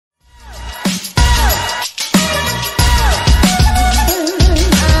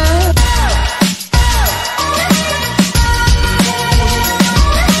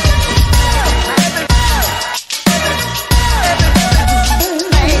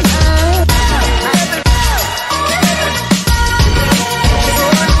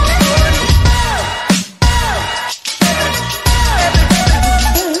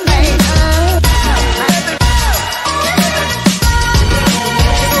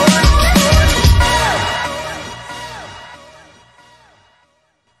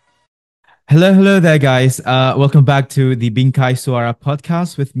Hello there, guys. Welcome back to the Bingkai Suara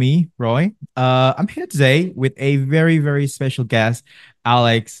podcast with me, Roy. I'm here today with a very special guest,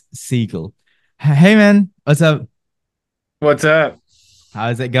 Alex Siegel. Hey, man, what's up? What's up?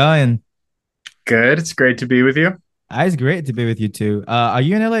 How's it going? Good. It's great to be with you. It's great to be with you too. Are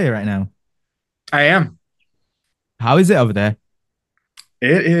you in LA right now? I am. How is it over there?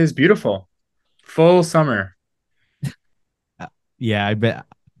 It is beautiful. Full summer. Uh, yeah, I bet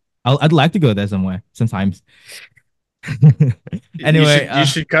I'd like to go there somewhere sometimes. You Anyway, should you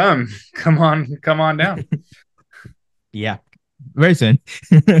should come. Come on down. yeah, very soon.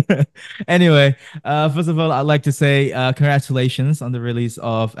 Anyway, first of all, I'd like to say congratulations on the release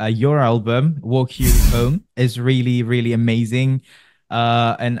of your album, Walk You Home. It's really amazing.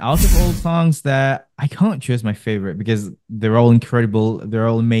 And out of all songs that I can't choose my favorite because they're all incredible, they're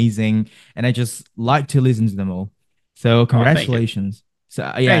all amazing, and I just like to listen to them all. So Oh, thank you. congratulations. So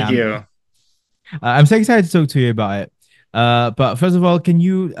yeah, Thank you. I'm so excited to talk to you about it. But first of all, can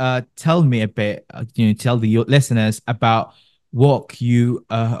you tell me a bit, tell the listeners about what you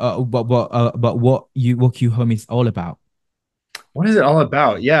home is all about? What is it all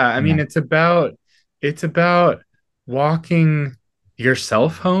about? Yeah, I mean Yeah. it's about walking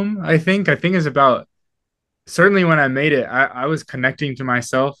yourself home, I think. I think it's about certainly when I made it, I was connecting to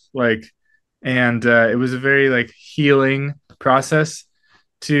myself and it was a very healing process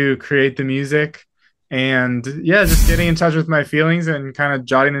to create the music and yeah, just getting in touch with my feelings and kind of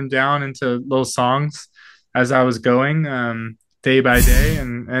jotting them down into little songs as I was going day by day.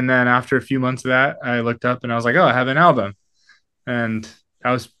 And then after a few months of that, I looked up and I was like, oh, I have an album. And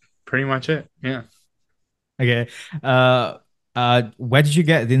that was pretty much it. Yeah. Okay. Uh, where did you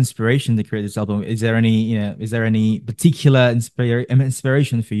get the inspiration to create this album? Is there any particular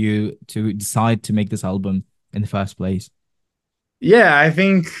inspiration for you to decide to make this album in the first place? Yeah, I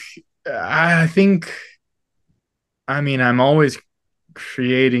think I mean I'm always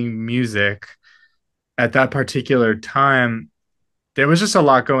creating music. At that particular time there was just a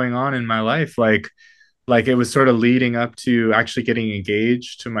lot going on in my life, like it was sort of leading up to actually getting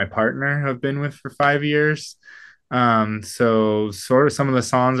engaged to my partner I've been with for 5 years. So sort of some of the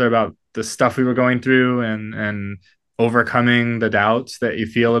songs are about the stuff we were going through and overcoming the doubts that you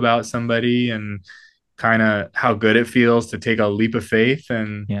feel about somebody and kind of how good it feels to take a leap of faith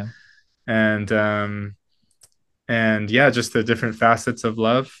Yeah. and um and yeah, just the different facets of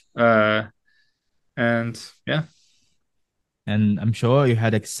love. And yeah. And I'm sure you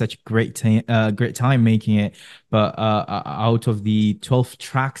had such great time making it. But out of the 12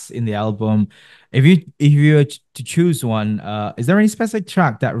 tracks in the album, if you were to choose one, is there any specific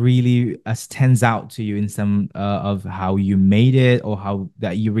track that really stands out to you in some of how you made it or how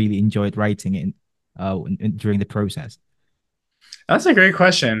that you really enjoyed writing it during the process? That's a great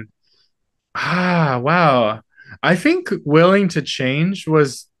question. Wow. I think Willing to Change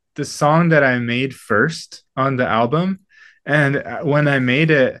was the song that I made first on the album. And when I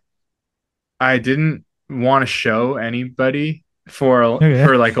made it, I didn't want to show anybody Okay.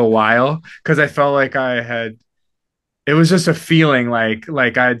 for like a while because I felt like I had it was just a feeling like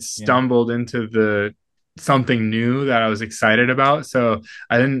I'd Yeah. stumbled into the something new that I was excited about. So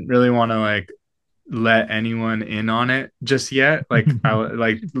I didn't really want to let anyone in on it just yet. Like I would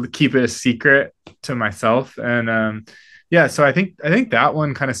like keep it a secret to myself. And yeah, so I think that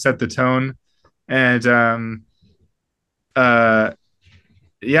one kind of set the tone. And uh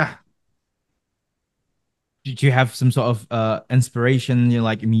yeah. Did you have some sort of inspiration,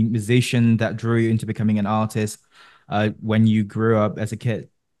 like a musician that drew you into becoming an artist when you grew up as a kid?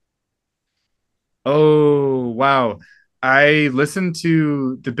 Oh wow. I listened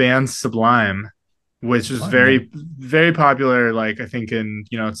to the band Sublime, which was Sublime, yeah. very popular, like I think in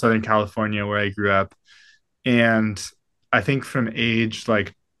Southern California where I grew up. And I think from age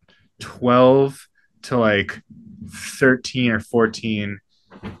like 12 to like 13 or 14,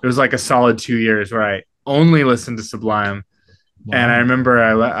 it was like a solid 2 years where I only listened to Sublime. And I Wow. remember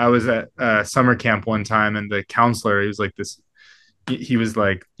I was at summer camp one time, and the counselor, he was like this, he was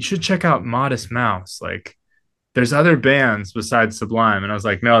like, you should check out Modest Mouse. Like, there's other bands besides Sublime. And I was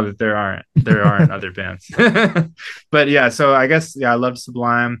like, no, that there aren't other bands. But yeah, so I guess, yeah, I love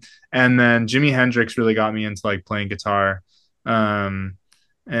Sublime. And then Jimi Hendrix really got me into like playing guitar. Um,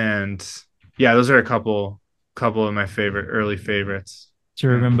 and yeah, those are a couple of my favorite early favorites. Do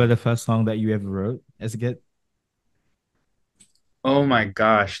you Yeah. remember the first song that you ever wrote as a kid? Oh my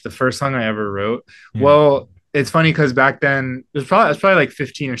gosh, the first song I ever wrote. Yeah. Well, it's funny because back then it was probably like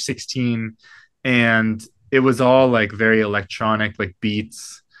 15 or 16, and it was all like very electronic, like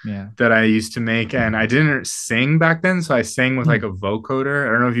beats. Yeah. that I used to make, and I didn't sing back then, so I sang with like Mm. a vocoder.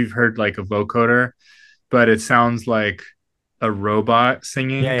 I don't know if you've heard like a vocoder, but it sounds like a robot Yeah,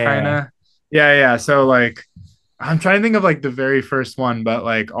 singing yeah, kind yeah. of. Yeah, yeah. So like I'm trying to think of like the very first one, but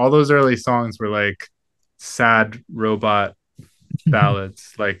like all those early songs were like sad robot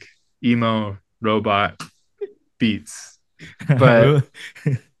ballads, like emo robot beats. But Well,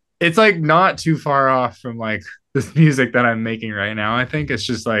 it's like not too far off from like this music that I'm making right now. I think it's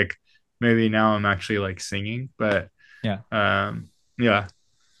just like maybe now I'm actually like singing, but yeah, um yeah,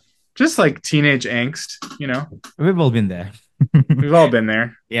 just like teenage angst, you know. we've all been there. We've all been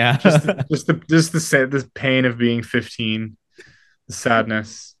there. Just Yeah. the pain of being 15, the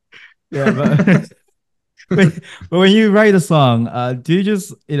sadness. Yeah, but but, but when you write a song, do you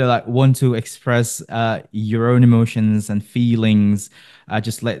just like want to express your own emotions and feelings,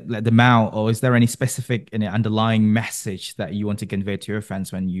 just let them out, or is there any specific underlying message that you want to convey to your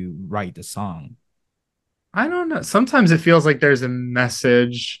fans when you write the song? I don't know. Sometimes it feels like there's a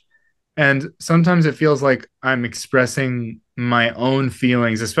message, and sometimes it feels like I'm expressing my own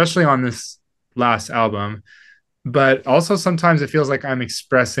feelings, especially on this last album. But also sometimes it feels like I'm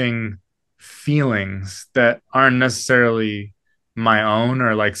expressing feelings that aren't necessarily my own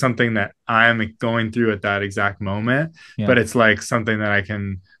or like something that I'm going through at that exact moment, Yeah, but it's like something that I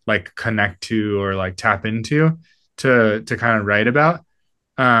can like connect to or like tap into to kind of write about.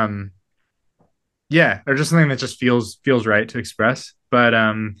 Um yeah, or just something that just feels right to express. But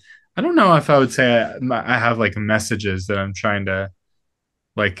I don't know if I would say I have like messages that I'm trying to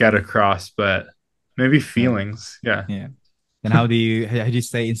like get across, but maybe yeah, feelings. Yeah. yeah. And how do you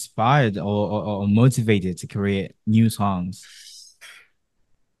stay inspired or motivated to create new songs?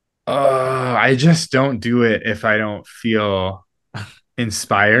 I just don't do it if I don't feel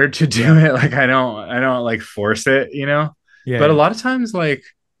inspired to do Yeah, it. Like I don't like force it, you know? yeah, But yeah. a lot of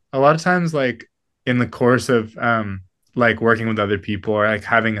times like in the course of like working with other people or like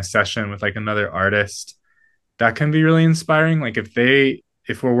having a session with like another artist, that can be really inspiring. Like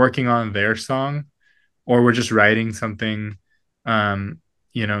if we're working on their song or we're just writing something um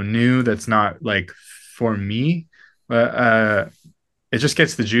new that's not like for me, it just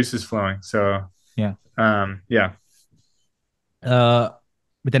gets the juices flowing. So Yeah. yeah. Uh,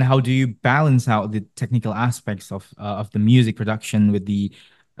 but then how do you balance out the technical aspects of the music production with the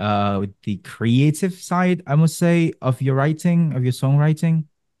creative side, I must say, of your writing, of your songwriting?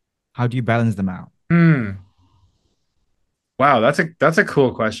 How do you balance them out? Hmm. Wow, that's a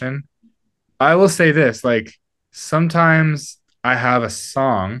cool question. I will say this, like sometimes I have a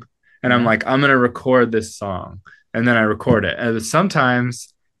song and I'm Yeah. like, I'm gonna record this song, and then I record it. And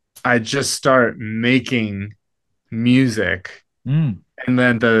sometimes I just start making music, Mm. and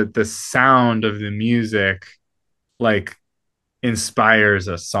then the sound of the music like inspires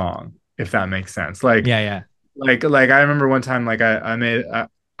a song, if that makes sense. Yeah, yeah, Like I remember one time like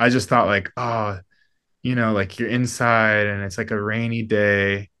I just thought like, oh, like you're inside and it's like a rainy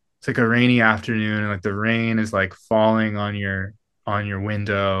day. It's like a rainy afternoon and like the rain is like falling on your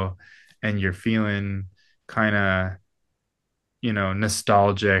window and you're feeling kind of,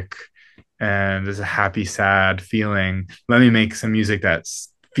 nostalgic and there's a happy, sad feeling. Let me make some music that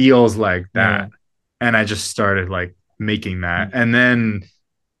feels like yeah, yeah. that. And I just started like making that. Mm. And then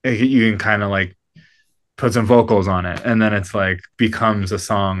you can kind of like put some vocals on it and then it's like becomes a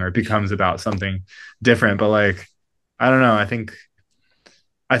song or becomes about something different, but like I don't know, I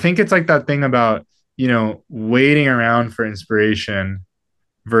think it's like that thing about waiting around for inspiration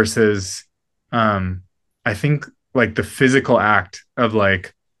versus um I think like the physical act of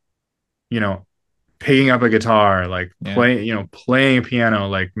like you know picking up a guitar, like Yeah, playing a piano,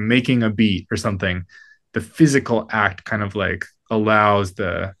 like making a beat or something. The physical act kind of like allows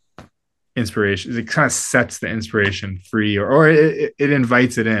the inspiration. It kind of sets the inspiration free, or it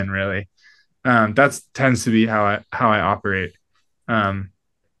invites it in. Really, that tends to be how I operate. Um,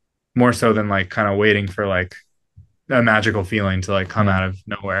 More so than like kind of waiting for like a magical feeling to like come yeah. out of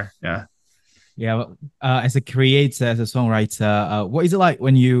nowhere. Yeah. Yeah, well, as a creator, as a songwriter, what is it like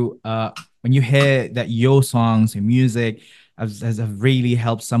when you hear that your songs, your music has have really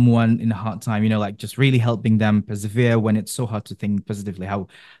helped someone in a hard time? Like just really helping them persevere when it's so hard to think positively. How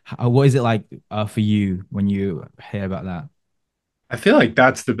what is it like for you when you hear about that? I feel like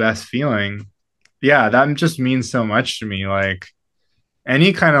that's the best feeling. Yeah, that just means so much to me. Like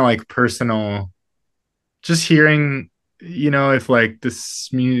any kind of like personal, just hearing, if like this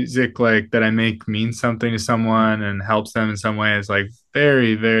music like that I make means something to Yeah, someone and helps them in some way is like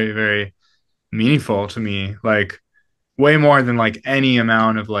very, very, very meaningful to me. Like way more than like any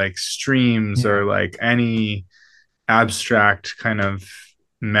amount of like streams yeah, or like any abstract kind of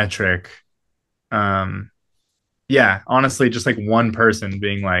metric. Um, yeah, honestly, just like one person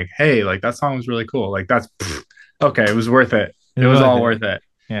being like, "Hey, like that song was really cool." Like that's okay. It was worth it. It's It was worth all it. worth it.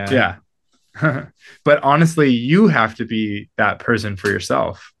 Yeah. Yeah. But honestly, you have to be that person for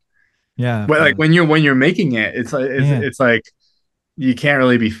yourself. Yeah, of But like course. when you're making it, it's like Yeah. it's like you can't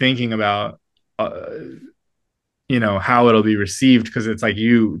really be thinking about uh, how it'll be received, because it's like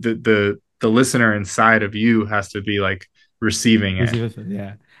the listener inside of you has to be like receiving it.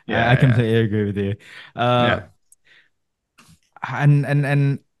 Yeah. I Yeah, completely agree with you. Uh yeah,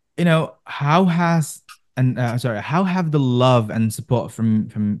 and how has and sorry, how have the love and support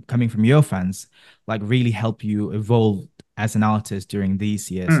from coming from your fans like really help you evolve as an artist during these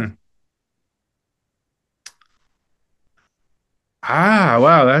yeah. years?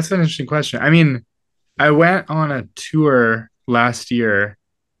 Wow, that's an interesting question. I mean, I went on a tour last year,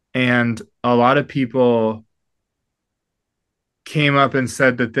 and a lot of people came up and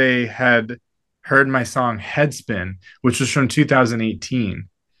said that they had heard my song Headspin, which was from 2018.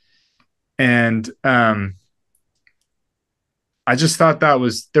 And I just thought there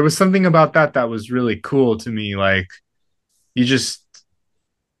was something about that was really cool to me. Like you just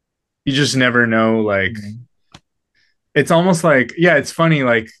you just never know. Like Yeah. it's almost like, yeah, it's funny.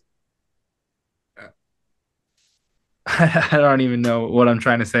 Like I don't even know what I'm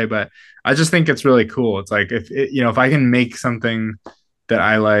trying to say, but I just think it's really cool. It's like if I can make something that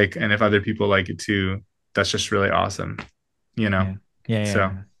I like, and if other people like it too, that's just really awesome. You know. Yeah. Yeah, So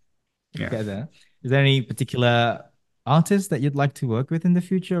yeah. yeah. Get that. Is there any particular artist that you'd like to work with in the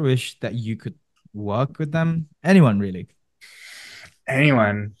future? Wish that you could work with them? Anyone really?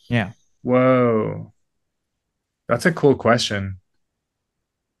 Anyone? Yeah. Whoa, that's a cool question.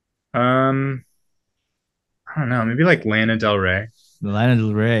 Um, I don't know. Maybe like Lana Del Rey. Lana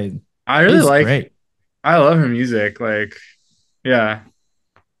Del Rey. I really She's like. great. I love her music. Like, yeah,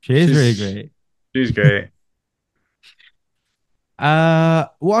 She is really she's great. she's great.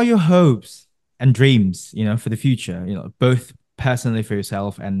 What are your hopes and dreams, for the future, both personally for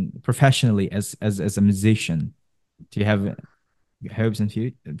yourself and professionally as a musician? Do you have hopes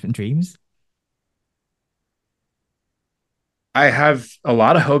and dreams? I have a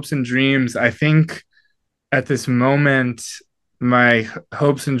lot of hopes and dreams. I think at this moment, my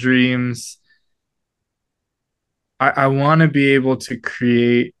hopes and dreams, I want to be able to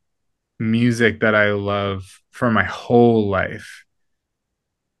create music that I love for my whole life,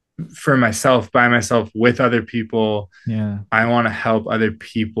 for myself, by myself, with other people. Yeah. I want to help other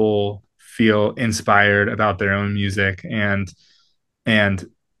people feel inspired about their own music, and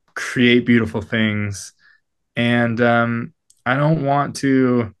create beautiful things. And I don't want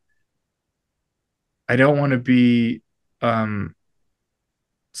to I don't want to be um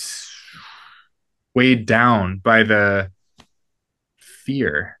weighed down by the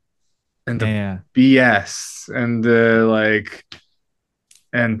fear and Yeah, the yeah. BS and the like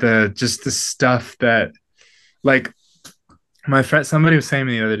and the just the stuff that, like, my friend, somebody was saying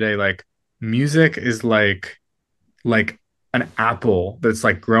to me the other day, like music is like an apple that's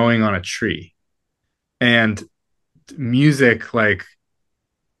like growing on a tree, and music, like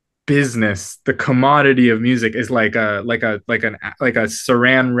business, the commodity of music is like a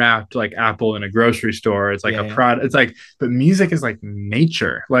saran wrapped like apple in a grocery store. It's like Yeah, a yeah. product. It's like, but music is like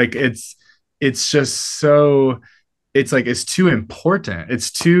nature. Like it's just so, it's like it's too important.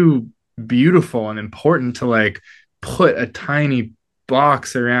 It's too beautiful and important to like put a tiny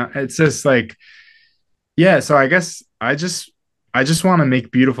box around. It's just like, yeah. So I guess I just want to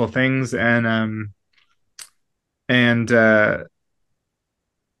make beautiful things, and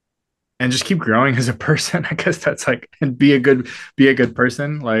and just keep growing as a person. I guess that's like, and be a good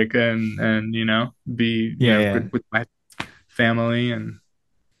person, like, and be, Yeah, yeah. good with my family and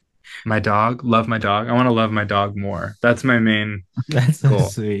my dog. Love my dog. I want to love my dog more. That's my main That's so goal.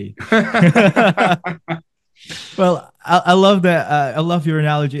 sweet. Well, I love that. I love your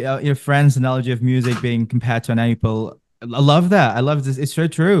analogy, your friend's analogy of music being compared to an apple. I love that. I love this. It's so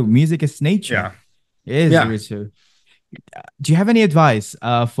true. Music is nature. Yeah. It is Yeah. really true. Do you have any advice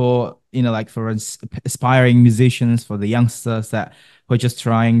for like for aspiring musicians, for the youngsters that who are just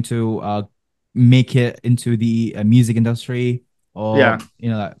trying to make it into the music industry, Yeah. or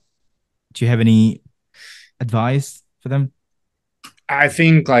like, do you have any advice for them? I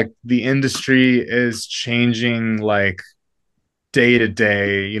think like the industry is changing like day to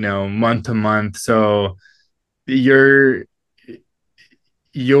day, month to month. So your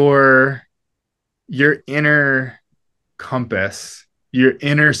your your inner compass, your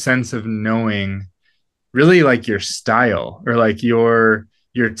inner sense of knowing, really like your style, or like your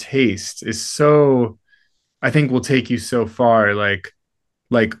taste is so, I think will take you so far. Like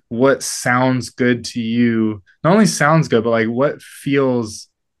like what sounds good to you, not only sounds good, but like what feels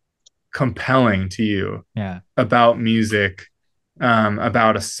compelling to you Yeah. about music,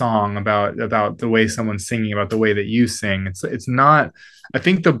 about a song, about the way someone's singing, about the way that you sing. It's not. I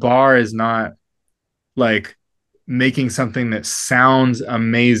think the bar is not like making something that sounds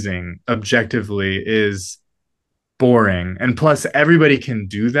amazing objectively is boring. And plus, everybody can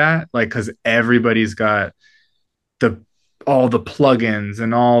do that, like because everybody's got the all the plugins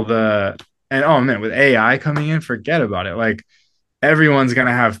and all the and oh man, with AI coming in, forget about it. Like everyone's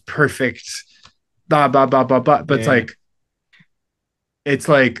gonna have perfect blah blah blah blah blah. But Yeah. it's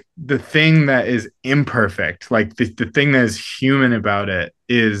like the thing that is imperfect, like the thing that is human about it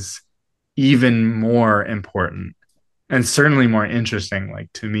is even more important and certainly more interesting,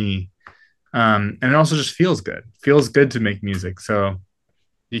 like to me. And it also just feels good to make music. So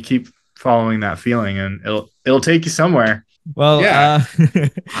you keep following that feeling and it'll take you somewhere. Well, Yeah,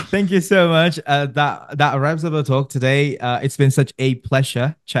 thank you so much. That wraps up our talk today. It's been such a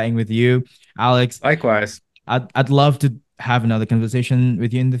pleasure chatting with you, Alex. likewise. I'd love to have another conversation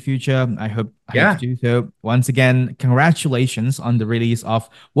with you in the future. I hope to Yeah, do so. Once again, congratulations on the release of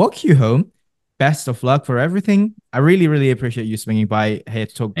Walk You Home. Best of luck for everything. I really, really appreciate you swinging by here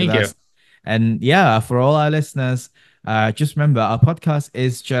to talk with thank you. us. And yeah, for all our listeners, just remember our podcast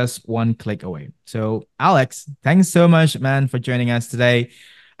is just one click away. So, Alex, thanks so much, man, for joining us today.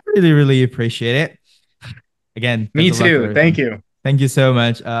 I really, really appreciate it. Again, best Me of luck for too. Thank everything. you. Thank you so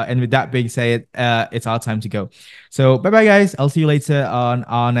much. And with that being said, it's our time to go. So bye bye, guys. I'll see you later on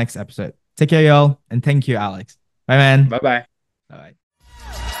our next episode. Take care, y'all. And thank you, Alex. Bye, man. Bye bye. Bye.